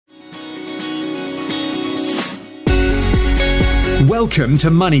Welcome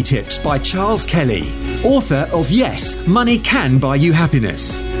to Money Tips by Charles Kelly, author of Yes, Money Can Buy You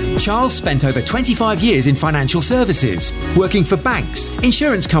Happiness. Charles spent over 25 years in financial services, working for banks,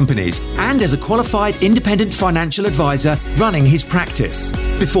 insurance companies, and as a qualified independent financial advisor running his practice,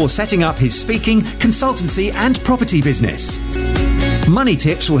 before setting up his speaking, consultancy, and property business. Money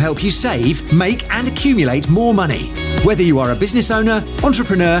Tips will help you save, make, and accumulate more money, whether you are a business owner,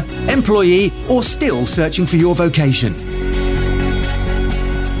 entrepreneur, employee, or still searching for your vocation.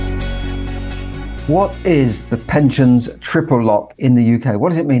 What is the pensions triple lock in the UK? What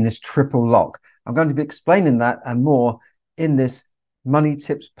does it mean, this triple lock? I'm going to be explaining that and more in this Money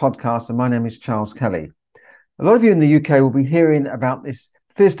Tips podcast, and my name is Charles Kelly. A lot of you in the UK will be hearing about this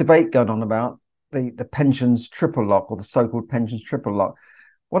fierce debate going on about the pensions triple lock, or the so-called pensions triple lock.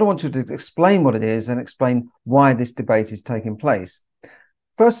 What I want to do is explain what it is and explain why this debate is taking place.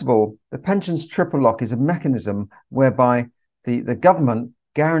 First of all, the pensions triple lock is a mechanism whereby the government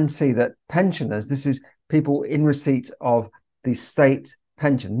guarantee that pensioners, this is people in receipt of the state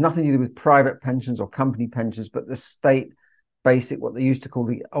pension, nothing to do with private pensions or company pensions, but the state basic, what they used to call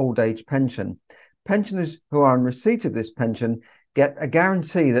the old age pension. Pensioners who are in receipt of this pension get a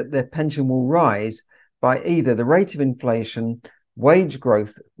guarantee that their pension will rise by either the rate of inflation, wage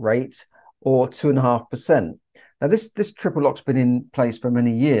growth rate, or 2.5%. Now, this triple lock's been in place for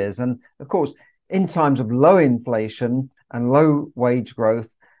many years. And of course, in times of low inflation and low wage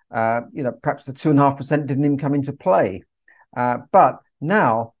growth, perhaps the 2.5% didn't even come into play. But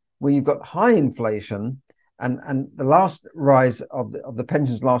now, when you've got high inflation, and the last rise of the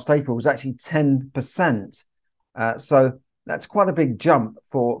pensions last April was actually 10%. So that's quite a big jump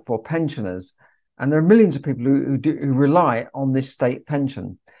for pensioners. And there are millions of people who rely on this state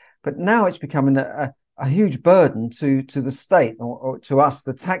pension. But now it's becoming a huge burden to the state, or to us,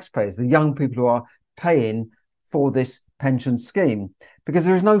 the taxpayers, the young people who are paying for this pension scheme, because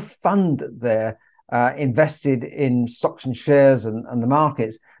there is no fund there invested in stocks and shares and the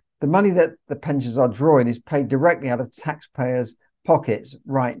markets. The money that the pensions are drawing is paid directly out of taxpayers' pockets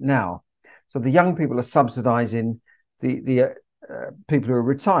right now. So the young people are subsidising the people who are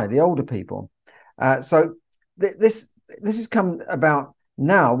retired, the older people. So this has come about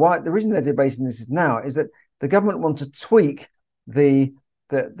now. Why the reason they're debating this is now is that the government want to tweak the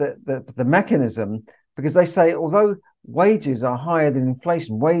mechanism, because they say although wages are higher than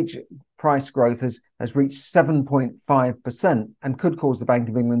inflation, wage price growth has reached 7.5% and could cause the Bank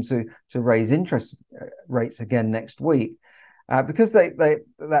of England to raise interest rates again next week. Because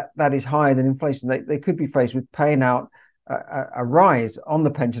that is higher than inflation, they could be faced with paying out a rise on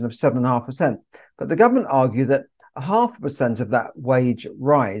the pension of 7.5%. But the government argue that 0.5% of that wage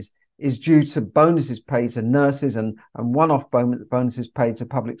rise is due to bonuses paid to nurses and one-off bonuses paid to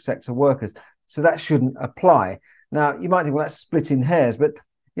public sector workers. So that shouldn't apply. Now, you might think, well, that's splitting hairs, but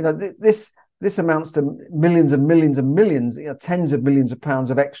this amounts to millions and millions and millions, tens of millions of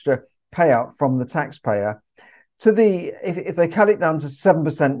pounds of extra payout from the taxpayer. If they cut it down to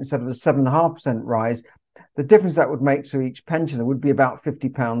 7% instead of a 7.5% rise, the difference that would make to each pensioner would be about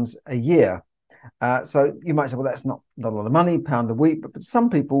 £50 a year. So you might say, well, that's not a lot of money, £1 a week, but for some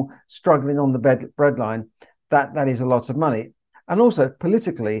people struggling on the breadline, that is a lot of money. And also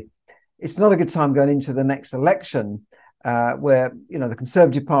politically, it's not a good time going into the next election, where the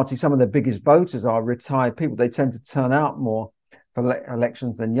Conservative Party, some of their biggest voters are retired people. They tend to turn out more for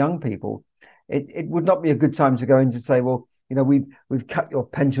elections than young people. It would not be a good time to go in to say, well, we've cut your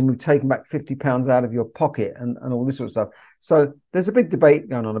pension, we've taken back £50 out of your pocket, and all this sort of stuff. So there's a big debate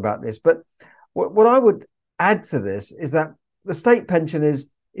going on about this. But what I would add to this is that the state pension is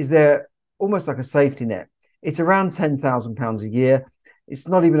there almost like a safety net. It's around £10,000 a year. It's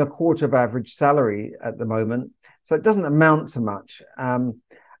not even a quarter of average salary at the moment. So it doesn't amount to much.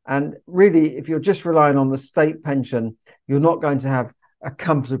 And really, if you're just relying on the state pension, you're not going to have a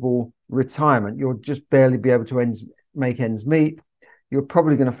comfortable retirement. You'll just barely be able to make ends meet. You're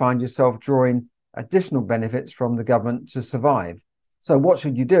probably going to find yourself drawing additional benefits from the government to survive. So what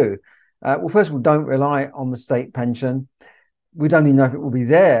should you do? Well, first of all, don't rely on the state pension. We don't even know if it will be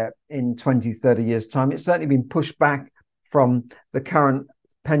there in 20, 30 years' time. It's certainly been pushed back from the current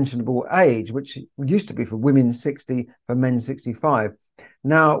pensionable age, which used to be for women 60, for men 65.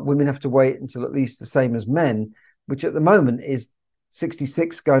 Now women have to wait until at least the same as men, which at the moment is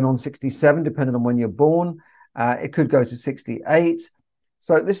 66 going on 67, depending on when you're born. It could go to 68.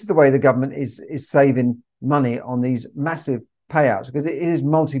 So this is the way the government is saving money on these massive payouts, because it is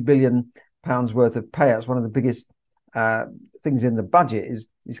multi-billion pounds worth of payouts. One of the biggest things in the budget is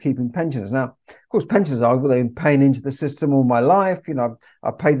keeping pensioners. Now, of course, pensioners well, they've been paying into the system all my life.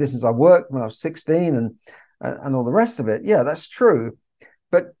 I've paid this since I worked when I was 16, and all the rest of it. Yeah, that's true.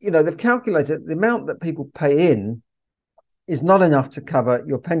 But, they've calculated the amount that people pay in is not enough to cover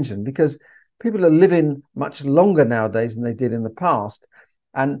your pension, because people are living much longer nowadays than they did in the past.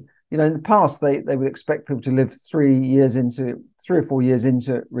 And, in the past, they would expect people to live 3 or 4 years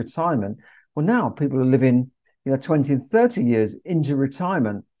into retirement. Well, now people are living, 20 and 30 years into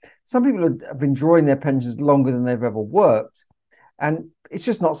retirement. Some people have been drawing their pensions longer than they've ever worked. And it's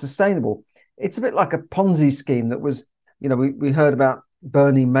just not sustainable. It's a bit like a Ponzi scheme that was, we heard about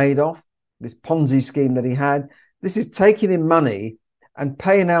Bernie Madoff, this Ponzi scheme that he had. This is taking in money and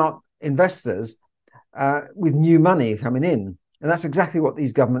paying out investors with new money coming in. And that's exactly what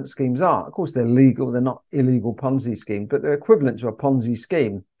these government schemes are. Of course, they're legal. They're not illegal Ponzi schemes, but they're equivalent to a Ponzi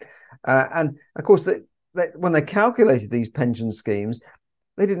scheme. And of course, when they calculated these pension schemes,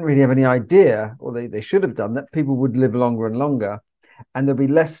 they didn't really have any idea, or they should have done, that people would live longer and longer. And there'll be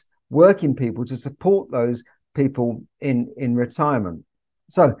less working people to support those people in retirement.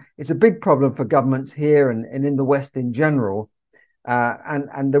 So it's a big problem for governments here and in the West in general.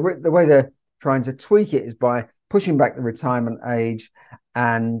 And the way they're trying to tweak it is by pushing back the retirement age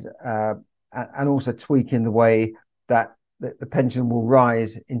and also tweaking the way that the pension will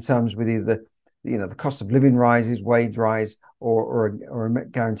rise in terms with either the cost of living rises, wage rise, or a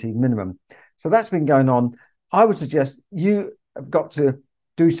guaranteed minimum. So that's been going on. I would suggest you have got to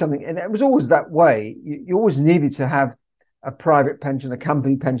do something, and it was always that way. You always needed to have a private pension, a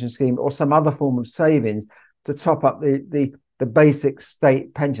company pension scheme, or some other form of savings to top up the basic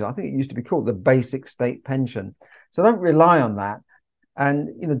state pension. I think it used to be called the basic state pension. So don't rely on that,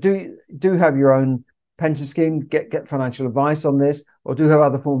 and do have your own pension scheme. Get financial advice on this, or do have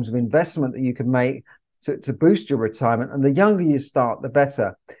other forms of investment that you can make to boost your retirement. And the younger you start, the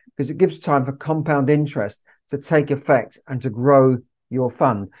better, because it gives time for compound interest to take effect and to grow your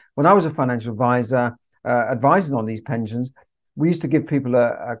fund. When I was a financial advisor advising on these pensions, we used to give people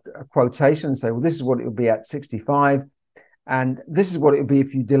a quotation and say, well, this is what it would be at 65, and this is what it would be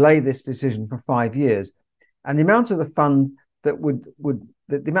if you delay this decision for 5 years. And the amount of the fund that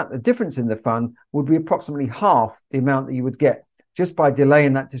the difference in the fund would be approximately half the amount that you would get just by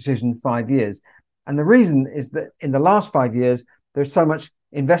delaying that decision 5 years. And the reason is that in the last 5 years, there's so much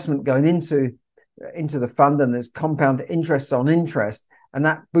investment going into the fund, and there's compound interest on interest, and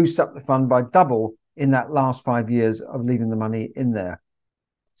that boosts up the fund by double in that last 5 years of leaving the money in there.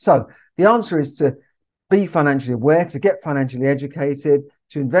 So the answer is to be financially aware, to get financially educated,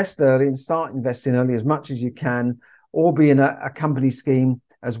 to invest early and start investing early as much as you can, or be in a company scheme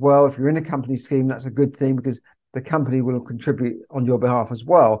as well. If you're in a company scheme, that's a good thing, because the company will contribute on your behalf as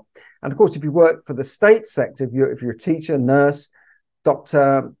well. And of course, if you work for the state sector, if you're a teacher, nurse,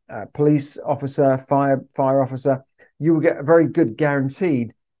 doctor, police officer, fire officer, you will get a very good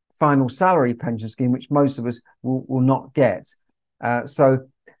guaranteed final salary pension scheme, which most of us will not get. So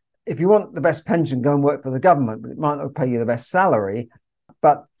if you want the best pension, go and work for the government, but it might not pay you the best salary.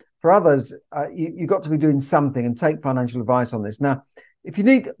 But for others, you've got to be doing something, and take financial advice on this. Now, if you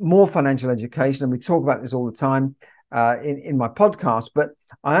need more financial education, and we talk about this all the time in my podcast, but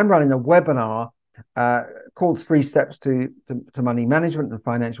I am running a webinar called 3 Steps to Money Management and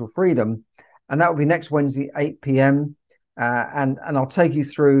Financial Freedom. And that will be next Wednesday, 8 p.m. And I'll take you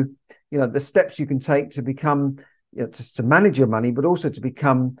through, the steps you can take to become, to manage your money, but also to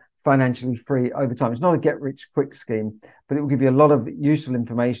become financially free over time. It's not a get-rich-quick scheme, but it will give you a lot of useful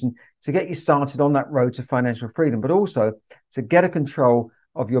information to get you started on that road to financial freedom, but also to get a control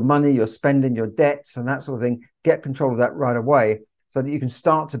of your money, your spending, your debts, and that sort of thing. Get control of that right away so that you can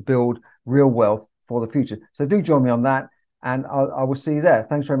start to build real wealth for the future. So do join me on that, and I will see you there.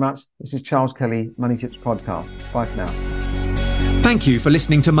 Thanks very much. This is Charles Kelly, Money Tips Podcast. Bye for now. Thank you for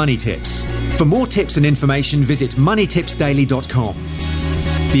listening to Money Tips. For more tips and information, visit moneytipsdaily.com.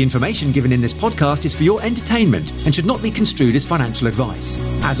 The information given in this podcast is for your entertainment and should not be construed as financial advice.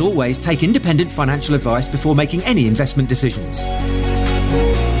 As always, take independent financial advice before making any investment decisions.